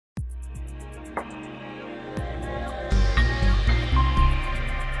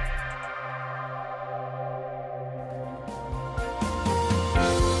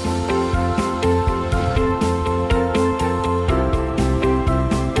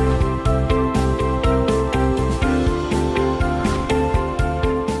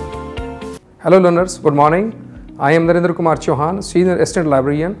Hello learners, good morning. I am CHAUHAN, Senior Assistant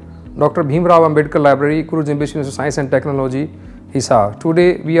Librarian, Dr. Bhimrao Ambedkar Library, Guruji University of Science and Technology, Hisar.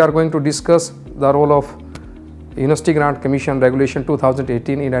 Today we are going to discuss the role of University Grant Commission Regulation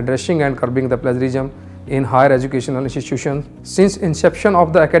 2018 in addressing and curbing the plagiarism in higher educational institutions. Since inception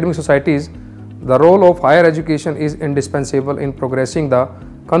of the academic societies, the role of higher education is indispensable in progressing the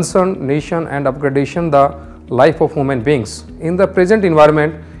concerned nation and upgrading the life of human beings. In the present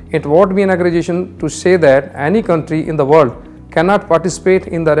environment, it won't be an exaggeration to say that any country in the world cannot participate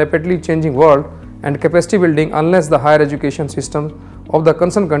in the rapidly changing world and capacity building unless the higher education system of the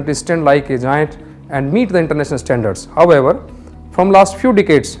concerned country stand like a giant and meet the international standards. However, from last few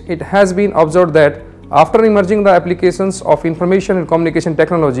decades, it has been observed that after emerging the applications of information and communication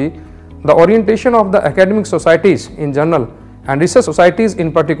technology, the orientation of the academic societies in general and research societies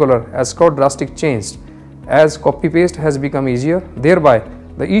in particular has got drastic changed as copy-paste has become easier, thereby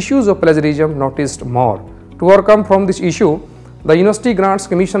the issues of plagiarism noticed more. To overcome from this issue, the University Grants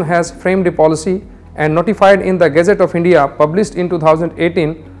Commission has framed a policy and notified in the Gazette of India published in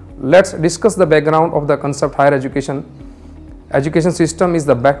 2018. Let's discuss the background of the concept higher education. Education system is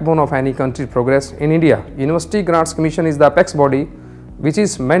the backbone of any country's progress. In India, University Grants Commission is the apex body which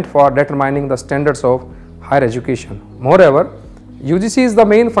is meant for determining the standards of higher education. Moreover, UGC is the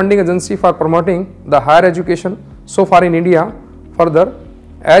main funding agency for promoting the higher education so far in India. Further,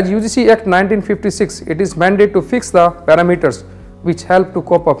 as UGC Act 1956, it is mandated to fix the parameters which help to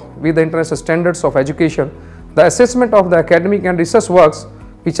cope up with the international standards of education, the assessment of the academic and research works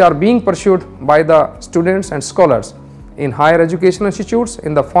which are being pursued by the students and scholars in higher education institutes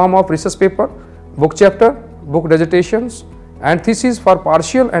in the form of research paper, book chapter, book dissertations and theses for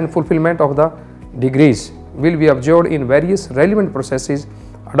partial and fulfillment of the degrees will be observed in various relevant processes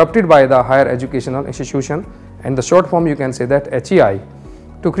adopted by the higher educational institution, and the short form you can say that HEI,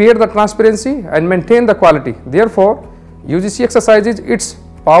 to create the transparency and maintain the quality. Therefore, UGC exercises its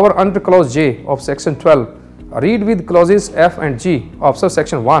power under clause J of section 12, read with clauses F and G of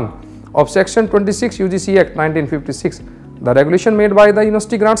subsection 1 of section 26 UGC Act 1956, the regulation made by the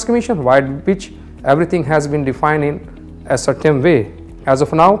University Grants Commission, by which everything has been defined in a certain way. As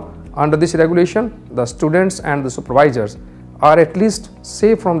of now, under this regulation, the students and the supervisors are at least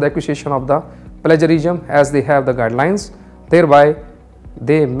safe from the accusation of the plagiarism as they have the guidelines. Thereby,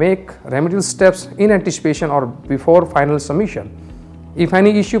 they make remedial steps in anticipation or before final submission. If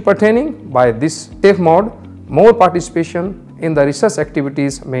any issue pertaining by this safe mode, more participation in the research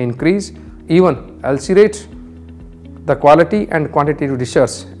activities may increase, even accelerate the quality and quantitative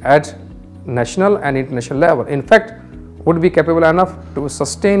research at national and international level. In fact, would be capable enough to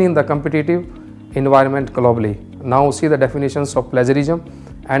sustain in the competitive environment globally. Now see the definitions of plagiarism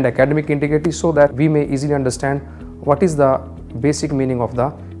and academic integrity so that we may easily understand what is the basic meaning of the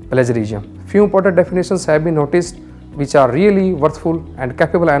plagiarism. Few important definitions have been noticed which are really worthful and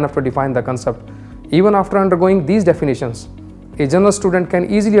capable enough to define the concept. Even after undergoing these definitions, a general student can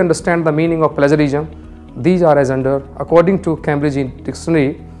easily understand the meaning of plagiarism. These are as under, according to Cambridge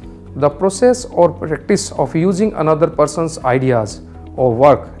Dictionary, the process or practice of using another person's ideas or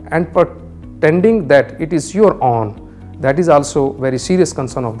work and pretending that it is your own. That is also very serious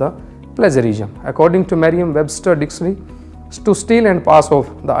concern of the plagiarism. According to Merriam-Webster Dictionary, to steal and pass off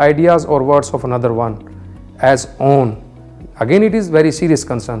the ideas or words of another one as own. Again, it is very serious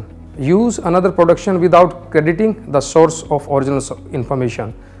concern. Use another production without crediting the source of original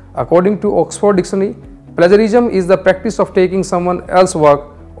information. According to Oxford Dictionary, plagiarism is the practice of taking someone else's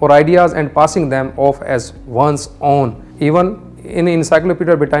work or ideas and passing them off as one's own. Even in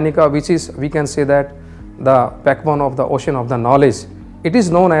Encyclopedia Britannica, which is, we can say that, the backbone of the ocean of the knowledge, it is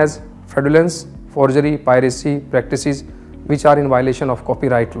known as fraudulence, forgery, piracy practices which are in violation of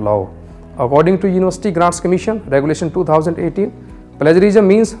copyright law. According to University Grants Commission Regulation 2018, plagiarism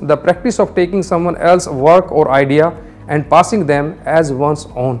means the practice of taking someone else's work or idea and passing them as one's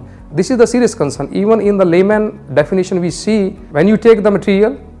own. This is the serious concern. Even in the layman definition we see, when you take the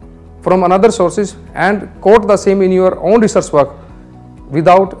material from another sources and quote the same in your own research work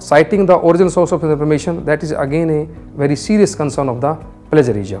without citing the original source of information, that is again a very serious concern of the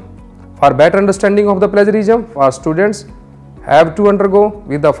plagiarism. For better understanding of the plagiarism, our students have to undergo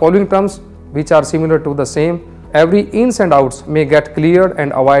with the following terms which are similar to the same. Every ins and outs may get cleared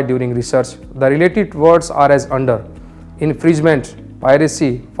and avoided during research. The related words are as under: infringement,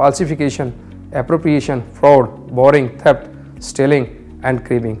 piracy, falsification, appropriation, fraud, borrowing, theft, stealing and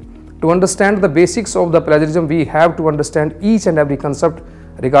cribbing. To understand the basics of the plagiarism, we have to understand each and every concept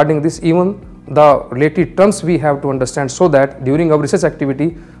regarding this. Even the related terms we have to understand, so that during our research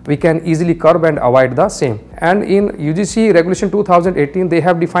activity we can easily curb and avoid the same. And in UGC regulation 2018, they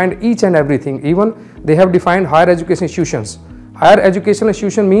have defined each and everything. Even they have defined higher education institutions. Higher educational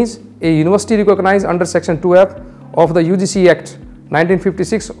institution means a university recognized under section 2F of the UGC Act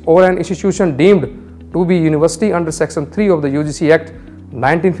 1956, or an institution deemed to be university under section 3 of the UGC Act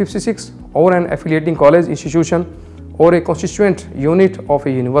 1956, or an affiliating college institution or a constituent unit of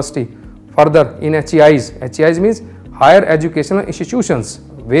a university. Further, in HEIs, HEIs means higher educational institutions,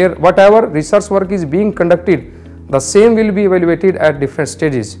 where whatever research work is being conducted, the same will be evaluated at different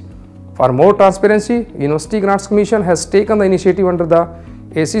stages. For more transparency, University Grants Commission has taken the initiative under the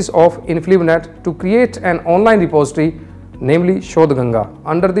ACES of InfluNet to create an online repository, namely Shodhganga.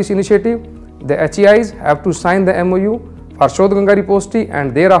 Under this initiative, the HEIs have to sign the MOU for Shodhganga repository,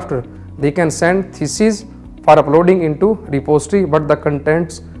 and thereafter they can send theses for uploading into repository, but the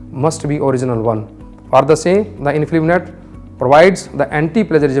contents must be original one. For the same, the InfluNet provides the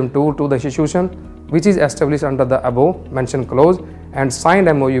anti-plagiarism tool to the institution, which is established under the above mentioned clause and signed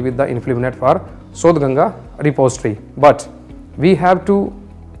MOU with the InfluNet for Shodhganga repository. But we have to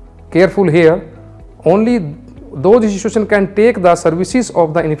careful here, only those institutions can take the services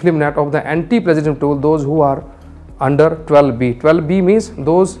of the InfluNet of the anti-plagiarism tool, those who are under 12B. 12B means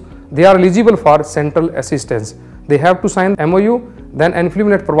those they are eligible for central assistance. They have to sign MOU, then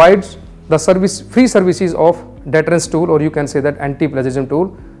InfluNet provides the free services of deterrence tool, or you can say that anti-plagiarism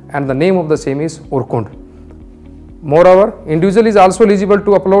tool, and the name of the same is Urkund. Moreover, individual is also eligible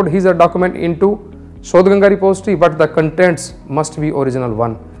to upload his document into Shodhganga repository, but the contents must be original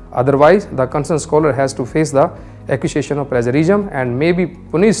one. Otherwise, the concerned scholar has to face the accusation of plagiarism and may be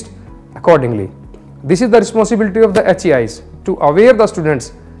punished accordingly. This is the responsibility of the HEIs to aware the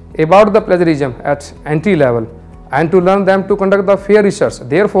students about the plagiarism at entry level and to learn them to conduct the fair research.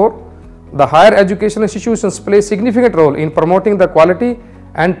 Therefore, the higher education institutions play a significant role in promoting the quality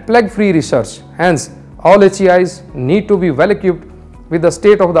and plague-free research. Hence, all HEIs need to be well equipped with the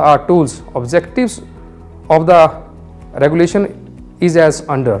state-of-the-art tools. Objectives of the regulation is as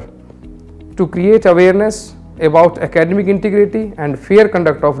under: to create awareness about academic integrity and fair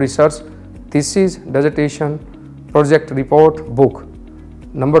conduct of research, thesis, dissertation, project, report, book.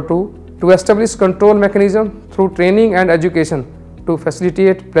 Number 2, to establish control mechanism through training and education to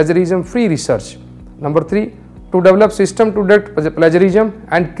facilitate plagiarism-free research. Number 3, to develop system to detect plagiarism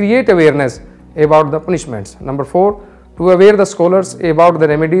and create awareness about the punishments. Number 4, to aware the scholars about the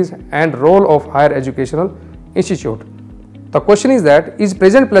remedies and role of higher educational institute. The question is that, is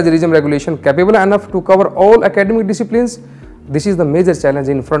present plagiarism regulation capable enough to cover all academic disciplines? This is the major challenge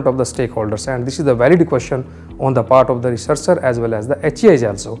in front of the stakeholders, and this is the valid question on the part of the researcher as well as the HEIs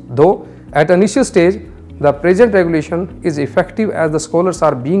also. Though at initial stage, the present regulation is effective as the scholars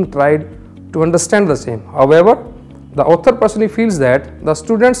are being tried to understand the same. However, the author personally feels that the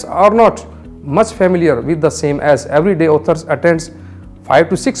students are not much familiar with the same, as everyday authors attends 5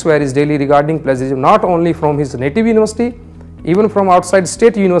 to 6 queries daily regarding plagiarism, not only from his native university, even from outside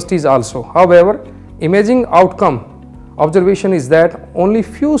state universities also. However, imaging outcome observation is that only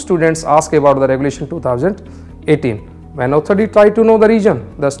few students ask about the regulation 2018. When authority try to know the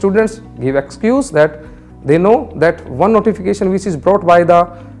reason, the students give excuse that they know that one notification which is brought by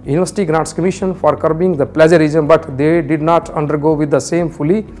the University Grants Commission for curbing the plagiarism, but they did not undergo with the same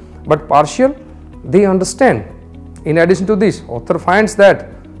fully but partial, they understand. In addition to this, author finds that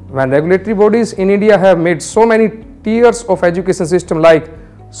when regulatory bodies in India have made so many tiers of education system like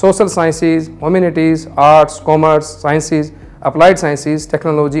social sciences, humanities, arts, commerce, sciences, applied sciences,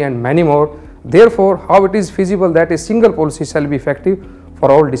 technology and many more, therefore how it is feasible that a single policy shall be effective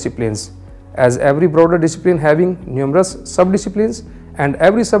for all disciplines, as every broader discipline having numerous sub-disciplines and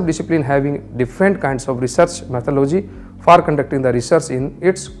every sub-discipline having different kinds of research methodology for conducting the research in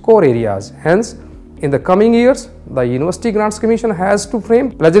its core areas. Hence, in the coming years, the University Grants Commission has to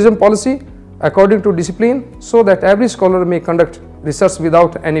frame plagiarism policy according to discipline, so that every scholar may conduct research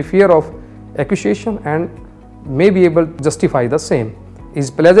without any fear of accusation and may be able to justify the same.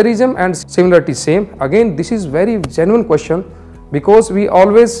 Is plagiarism and similarity same? Again, this is very genuine question, because we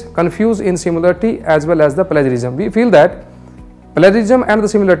always confuse in similarity as well as the plagiarism. We feel that plagiarism and the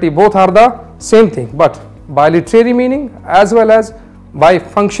similarity both are the same thing, but by literary meaning as well as by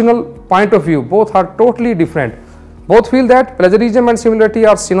functional point of view, both are totally different. Both feel that plagiarism and similarity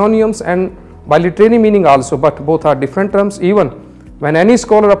are synonyms, and by literary meaning also, but both are different terms. Even when any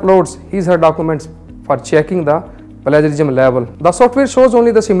scholar uploads his or her documents for checking the plagiarism level, the software shows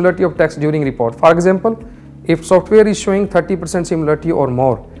only the similarity of text during report. For example, if software is showing 30% similarity or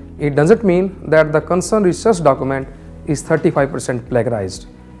more, it doesn't mean that the concerned research document is 35% plagiarized.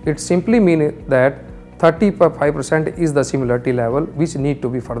 It simply means that 35% is the similarity level which need to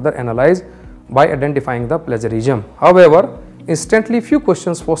be further analyzed by identifying the plagiarism. However, instantly few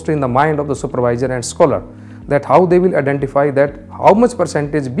questions foster in the mind of the supervisor and scholar that how they will identify that how much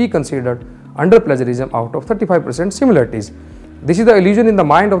percentage be considered under plagiarism out of 35% similarities. This is the illusion in the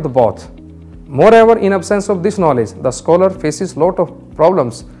mind of the both. Moreover, in absence of this knowledge, the scholar faces lot of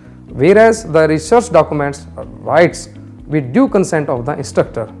problems, whereas the research documents writes with due consent of the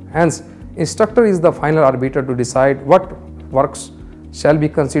instructor. Hence, instructor is the final arbiter to decide what works shall be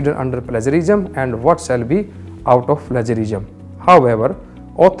considered under plagiarism and what shall be out of plagiarism. However,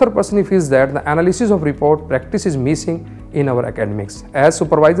 author personally feels that the analysis of report practice is missing in our academics. As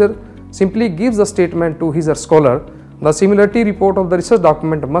supervisor simply gives a statement to his or scholar, the similarity report of the research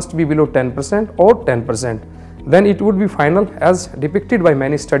document must be below 10% or 10%. Then it would be final as depicted by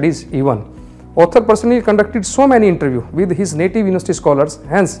many studies even. Author personally conducted so many interviews with his native university scholars.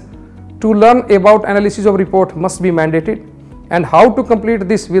 Hence, to learn about analysis of report must be mandated, and how to complete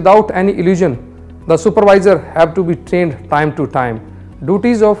this without any illusion, the supervisor have to be trained time to time.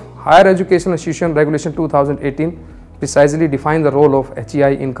 Duties of Higher Education Institution Regulation 2018 precisely define the role of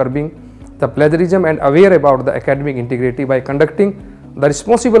HEI in curbing the plagiarism and aware about the academic integrity by conducting the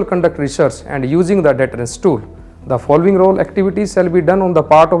responsible conduct research and using the deterrence tool. The following role activities shall be done on the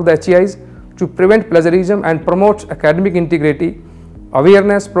part of the HEIs to prevent plagiarism and promote academic integrity: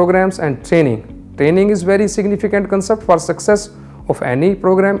 awareness programs and training. Training is very significant concept for success of any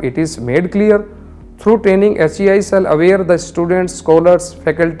program. It is made clear through training. HEI shall aware the students, scholars,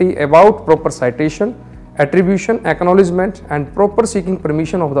 faculty about proper citation, attribution, acknowledgement and proper seeking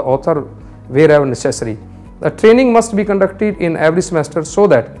permission of the author wherever necessary. The training must be conducted in every semester so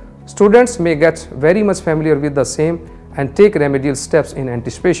that students may get very much familiar with the same and take remedial steps in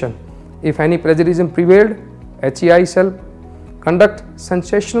anticipation. If any plagiarism prevailed, HEI shall conduct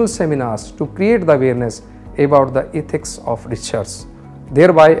sensational seminars to create the awareness about the ethics of research.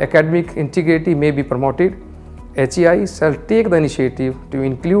 Thereby, academic integrity may be promoted. HEI shall take the initiative to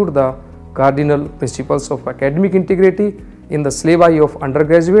include the cardinal principles of academic integrity in the syllabi of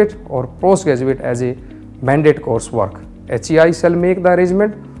undergraduate or postgraduate as a mandate coursework. HEI shall make the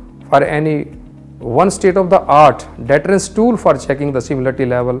arrangement for any one state-of-the-art deterrence tool for checking the similarity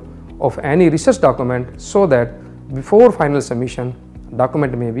level of any research document so that before final submission,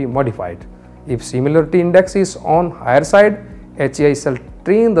 document may be modified. If similarity index is on higher side, HEI shall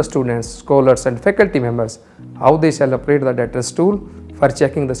train the students, scholars and faculty members how they shall operate the deterrence tool for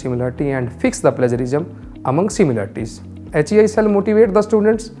checking the similarity and fix the plagiarism among similarities. HEI shall motivate the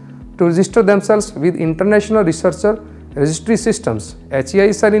students to register themselves with international researcher registry systems.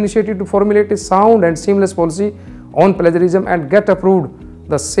 HEI shall initiate to formulate a sound and seamless policy on plagiarism and get approved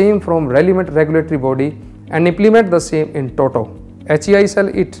the same from relevant regulatory body and implement the same in toto. HEI shall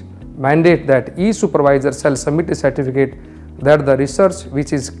it mandate that each supervisor shall submit a certificate that the research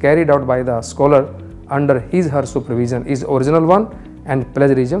which is carried out by the scholar under his/her supervision is original one and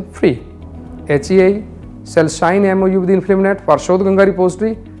plagiarism free. HEI shall sign MOU with InfluMNet for Shodh Ganga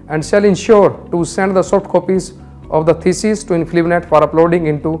repository and shall ensure to send the soft copies of the thesis to InfluMNet for uploading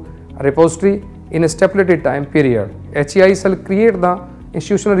into a repository in a stipulated time period. HEI shall create the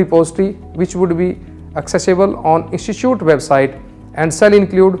institutional repository which would be accessible on institute website and shall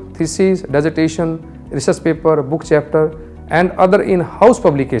include thesis, dissertation, research paper, book chapter and other in-house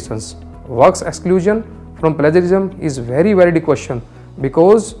publications. Works exclusion from plagiarism is very valid question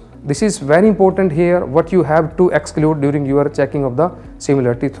because this is very important here what you have to exclude during your checking of the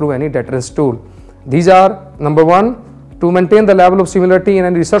similarity through any deterrence tool. These are: number one, to maintain the level of similarity in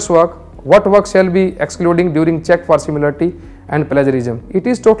any research work, what work shall be excluding during check for similarity and plagiarism. It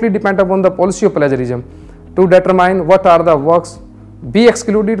is totally dependent upon the policy of plagiarism to determine what are the works be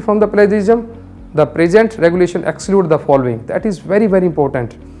excluded from the plagiarism. The present regulation exclude the following. That is very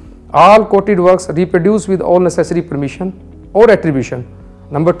important. All quoted works reproduced with all necessary permission or attribution.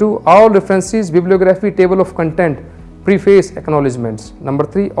 Number two, all references, bibliography, table of content, preface, acknowledgements. Number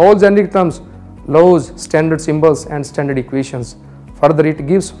three, all generic terms, laws, standard symbols and standard equations. Further, it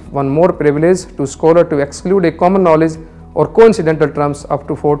gives one more privilege to scholar to exclude a common knowledge or coincidental terms up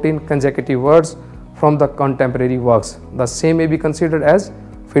to 14 consecutive words from the contemporary works. The same may be considered as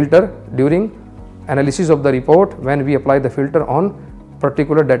filter during analysis of the report when we apply the filter on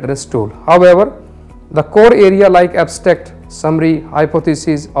particular deterrence tool. However, the core area like abstract, summary,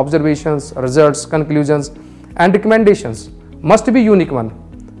 hypothesis, observations, results, conclusions and recommendations must be unique one.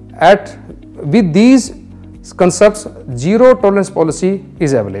 With these concepts, zero tolerance policy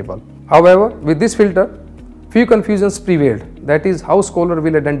is available. However, with this filter, few confusions prevailed. That is how scholar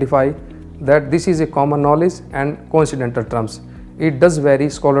will identify that this is a common knowledge and coincidental terms. it does vary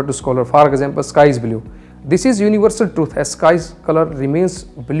scholar to scholar. For example, sky is blue. This is universal truth as sky's color remains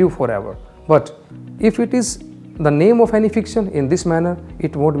blue forever. But if it is the name of any fiction in this manner,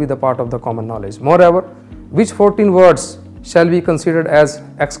 it won't be the part of the common knowledge. Moreover, which 14 words shall be considered as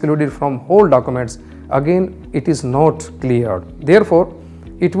excluded from whole documents? Again, it is not cleared. Therefore,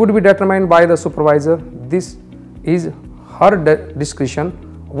 it would be determined by the supervisor. This is her discretion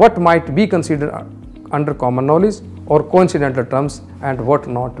what might be considered under common knowledge or coincidental terms and what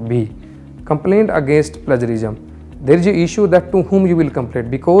not be. Complaint against plagiarism. There is an issue that to whom you will complain,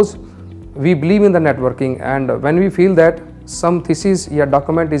 because we believe in the networking, and when we feel that some thesis or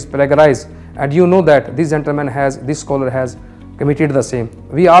document is plagiarized and you know that this gentleman has, this scholar has committed the same,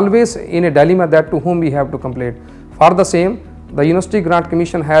 we always in a dilemma that to whom we have to complain. For the same, the University Grant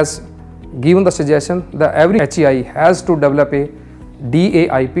Commission has given the suggestion that every HEI has to develop a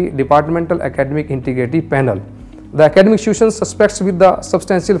DAIP, Departmental Academic Integrity Panel. The academic institution suspects with the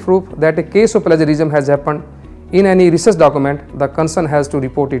substantial proof that a case of plagiarism has happened in any research document, the concern has to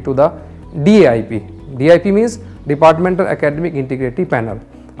report it to the DAIP. DAIP means Departmental Academic Integrity Panel.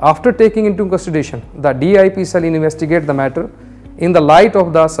 After taking into consideration, the DAIP shall investigate the matter in the light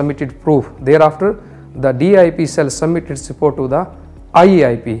of the submitted proof. Thereafter, the DAIP shall submit its report to the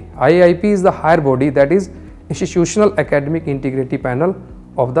IAIP. IAIP is the higher body, that is Institutional Academic Integrity Panel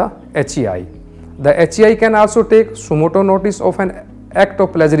of the HEI. The HEI can also take suo motu notice of an act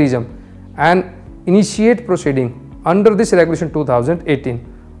of plagiarism and initiate proceeding under this regulation 2018.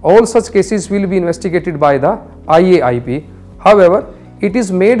 All such cases will be investigated by the IAIP. However, it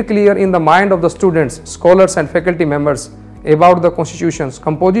is made clear in the mind of the students, scholars and faculty members about the constitutions,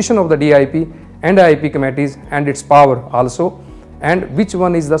 composition of the DAIP and IAIP committees and its power also, and which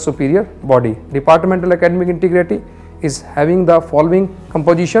one is the superior body. Departmental Academic Integrity is having the following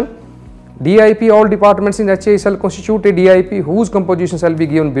composition. DAIP, all departments in HEI shall constitute a DAIP whose composition shall be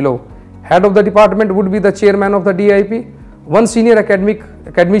given below. Head of the department would be the chairman of the DAIP. One senior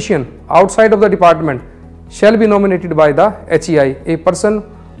academician outside of the department shall be nominated by the HEI, a person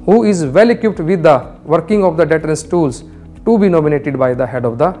who is well equipped with the working of the deterrence tools to be nominated by the head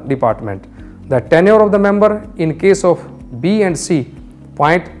of the department. The tenure of the member in case of B and C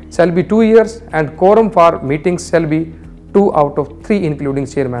point shall be 2 years and quorum for meetings shall be 2 out of 3 including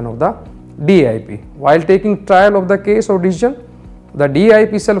chairman of the DAIP. While taking trial of the case or decision, the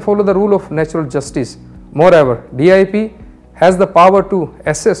DAIP shall follow the rule of natural justice. Moreover, DAIP has the power to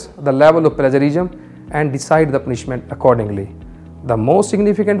assess the level of plagiarism and decide the punishment accordingly. The most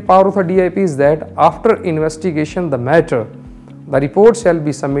significant power of the DAIP is that after investigation the matter, the report shall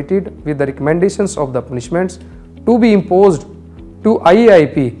be submitted with the recommendations of the punishments to be imposed to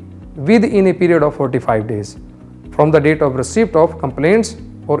IAIP within a period of 45 days from the date of receipt of complaints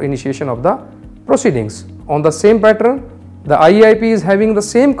or initiation of the proceedings. On the same pattern, the IAIP is having the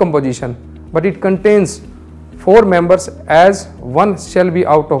same composition, but it contains 4 members as one shall be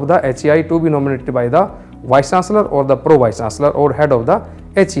out of the HEI to be nominated by the Vice Chancellor or the Pro Vice Chancellor or head of the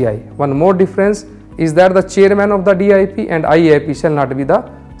HEI. One more difference is that the chairman of the DAIP and IAIP shall not be the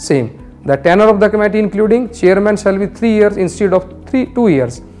same. The tenure of the committee including chairman shall be 3 years instead of 2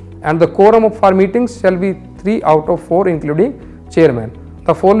 years, and the quorum for meetings shall be 3 out of 4 including chairman.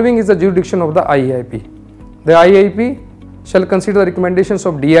 The following is the jurisdiction of the IAIP. The IAIP shall consider the recommendations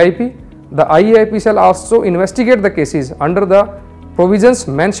of DAIP. The IAIP shall also investigate the cases under the provisions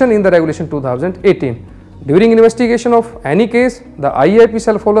mentioned in the regulation 2018. During investigation of any case, the IAIP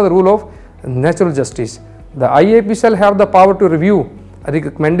shall follow the rule of natural justice. The IAIP shall have the power to review the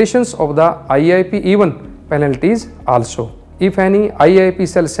recommendations of the IAIP, even penalties also. If any,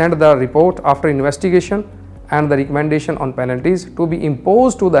 IAIP shall send the report after investigation and the recommendation on penalties to be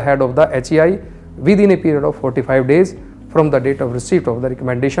imposed to the head of the HEI within a period of 45 days from the date of receipt of the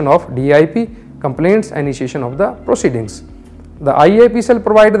recommendation of DAIP, complaints and initiation of the proceedings. The IAIP shall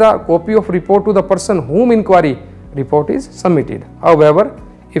provide the copy of report to the person whom inquiry report is submitted. However,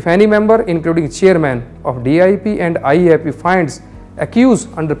 if any member including chairman of DAIP and IAIP finds accused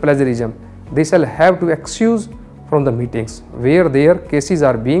under plagiarism, they shall have to excuse from the meetings where their cases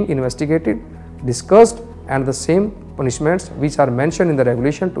are being investigated, discussed, and the same punishments which are mentioned in the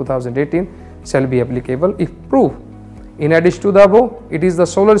regulation 2018 shall be applicable if proved. In addition to the above, it is the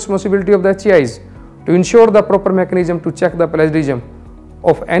sole responsibility of the HEIs to ensure the proper mechanism to check the plagiarism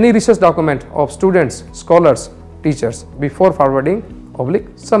of any research document of students, scholars, teachers before forwarding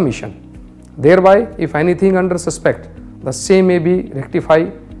submission. Thereby, if anything under suspect, the same may be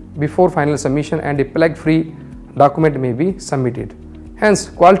rectified before final submission and a plague-free document may be submitted. Hence,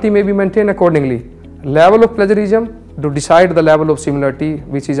 quality may be maintained accordingly. Level of plagiarism to decide the level of similarity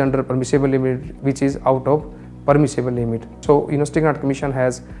which is under permissible limit, which is out of permissible limit. So University Grant Commission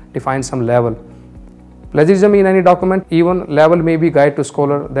has defined some level. Plagiarism in any document, even level may be guide to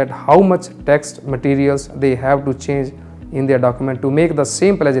scholar that how much text materials they have to change in their document to make the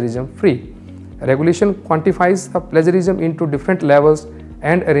same plagiarism free. Regulation quantifies the plagiarism into different levels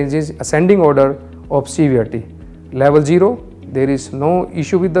and arranges ascending order of severity. Level 0, there is no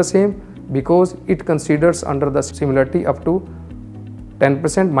issue with the same because it considers under the similarity up to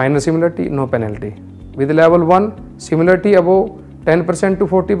 10%, minor similarity, no penalty. With level 1, similarity above 10% to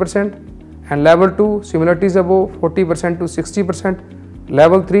 40%, and level 2, similarity is above 40% to 60%,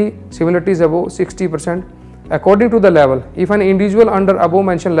 level 3, similarity is above 60%. According to the level, if an individual under above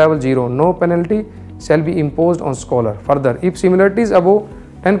mentioned level 0, no penalty shall be imposed on scholar. Further, if similarity is above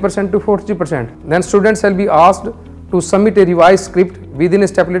 10% to 40%, then students shall be asked to submit a revised script within a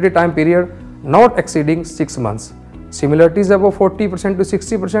stipulated time period not exceeding 6 months. Similarity is above 40% to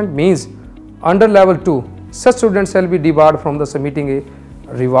 60% means under level 2, such students shall be debarred from the submitting a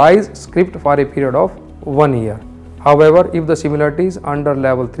revised script for a period of 1 year. However, if the similarity is under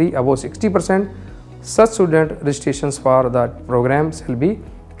level 3 above 60%, such student registrations for the program shall be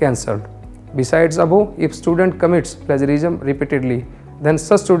cancelled. Besides above, if student commits plagiarism repeatedly, then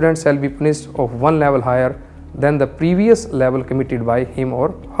such student shall be punished of 1 level higher than the previous level committed by him or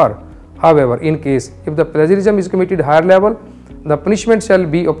her. However, in case if the plagiarism is committed higher level, the punishment shall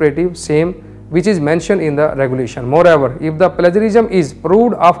be operative same which is mentioned in the regulation. Moreover, if the plagiarism is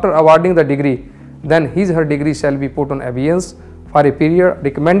proved after awarding the degree, then his or her degree shall be put on abeyance for a period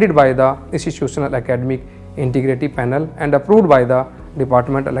recommended by the Institutional Academic Integrity Panel and approved by the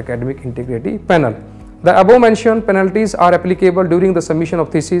Departmental Academic Integrity Panel. The above mentioned penalties are applicable during the submission of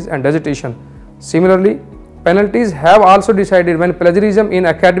thesis and dissertation. Similarly, penalties have also decided when plagiarism in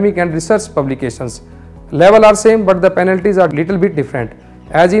academic and research publications. Level are same but the penalties are little bit different.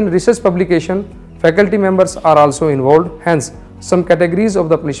 As in research publication, faculty members are also involved, hence some categories of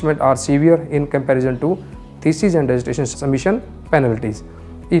the punishment are severe in comparison to thesis and dissertation submission penalties.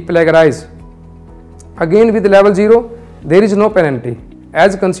 If plagiarize, again with level 0, there is no penalty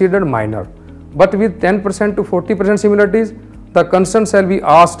as considered minor, but with 10% to 40% similarities, the concerned shall be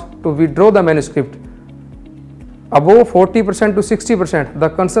asked to withdraw the manuscript. Above 40% to 60%, the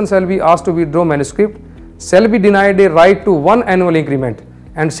concerned shall be asked to withdraw manuscript, shall be denied a right to 1 annual increment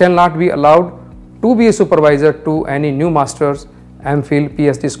and shall not be allowed to be a supervisor to any new master's, MPhil,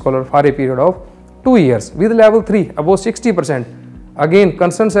 PhD scholar for a period of 2 years. With level 3 above 60%, again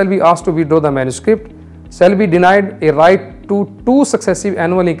concerned shall be asked to withdraw the manuscript, shall be denied a right to 2 successive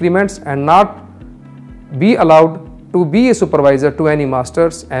annual increments and not be allowed to be a supervisor to any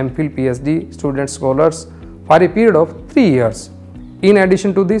master's, MPhil, PhD students, scholars for a period of 3 years. In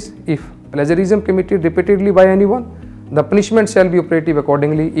addition to this, if plagiarism committed repeatedly by anyone, the punishment shall be operative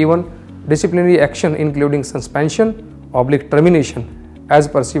accordingly. Even disciplinary action including suspension, termination as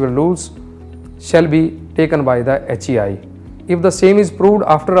per civil rules shall be taken by the HEI. If the same is proved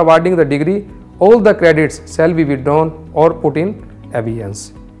after awarding the degree, all the credits shall be withdrawn or put in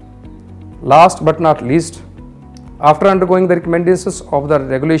abeyance. Last but not least, after undergoing the recommendations of the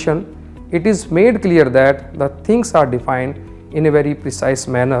regulation, it is made clear that the things are defined in a very precise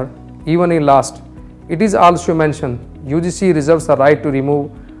manner. Even in last, it is also mentioned UGC reserves the right to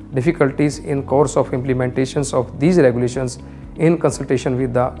remove difficulties in course of implementations of these regulations in consultation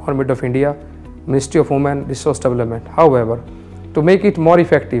with the Government of India, Ministry of Human Resource Development. However, to make it more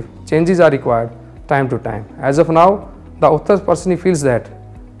effective, changes are required time to time. As of now, the author personally feels that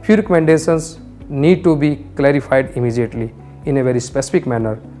few recommendations need to be clarified immediately in a very specific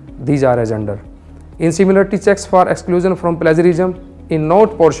manner. These are as under. In similarity checks for exclusion from plagiarism, in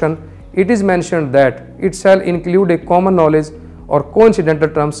note portion, it is mentioned that it shall include a common knowledge or coincidental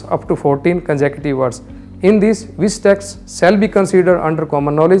terms up to 14 consecutive words. In this, which text shall be considered under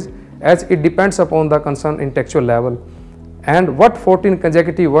common knowledge as it depends upon the concerned intellectual level, and what 14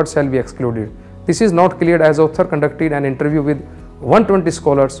 consecutive words shall be excluded. This is not clear as author conducted an interview with 120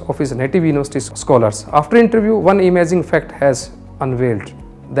 scholars of his native university scholars. After interview, one amazing fact has unveiled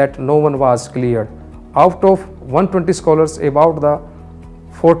that no one was cleared. Out of 120 scholars about the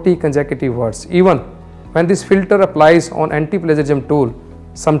 40 consecutive words. Even when this filter applies on anti-plagiarism tool,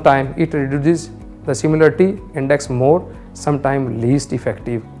 sometimes it reduces the similarity index more, sometimes least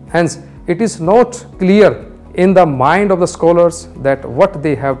effective. Hence, it is not clear in the mind of the scholars that what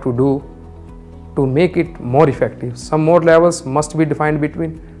they have to do to make it more effective. Some more levels must be defined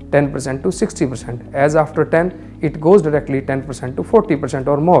between 10% to 60%, as after 10 it goes directly 10% to 40%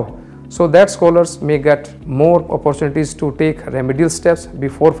 or more, so that scholars may get more opportunities to take remedial steps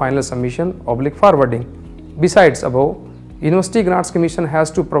before final submission / forwarding. Besides above, University Grants Commission has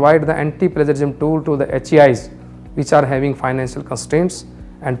to provide the anti-plagiarism tool to the HEIs which are having financial constraints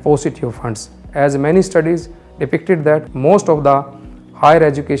and paucity of funds, as many studies depicted that most of the higher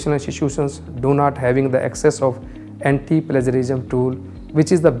educational institutions do not having the access of anti-plagiarism tool,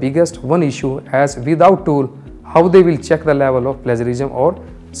 which is the biggest one issue, as without tool how they will check the level of plagiarism or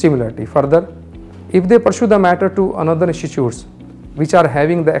similarity. Further, if they pursue the matter to another institutes which are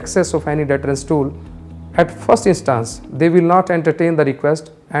having the access of any deterrence tool, at first instance they will not entertain the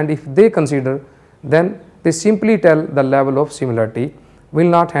request, and if they consider, then they simply tell the level of similarity, will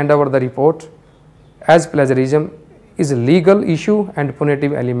not hand over the report, as plagiarism is a legal issue and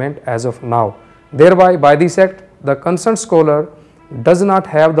punitive element as of now. Thereby, by this act, the concerned scholar does not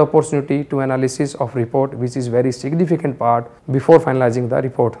have the opportunity to analysis of report, which is very significant part before finalizing the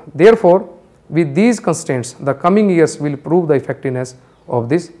report. Therefore, with these constraints, the coming years will prove the effectiveness of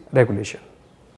this regulation.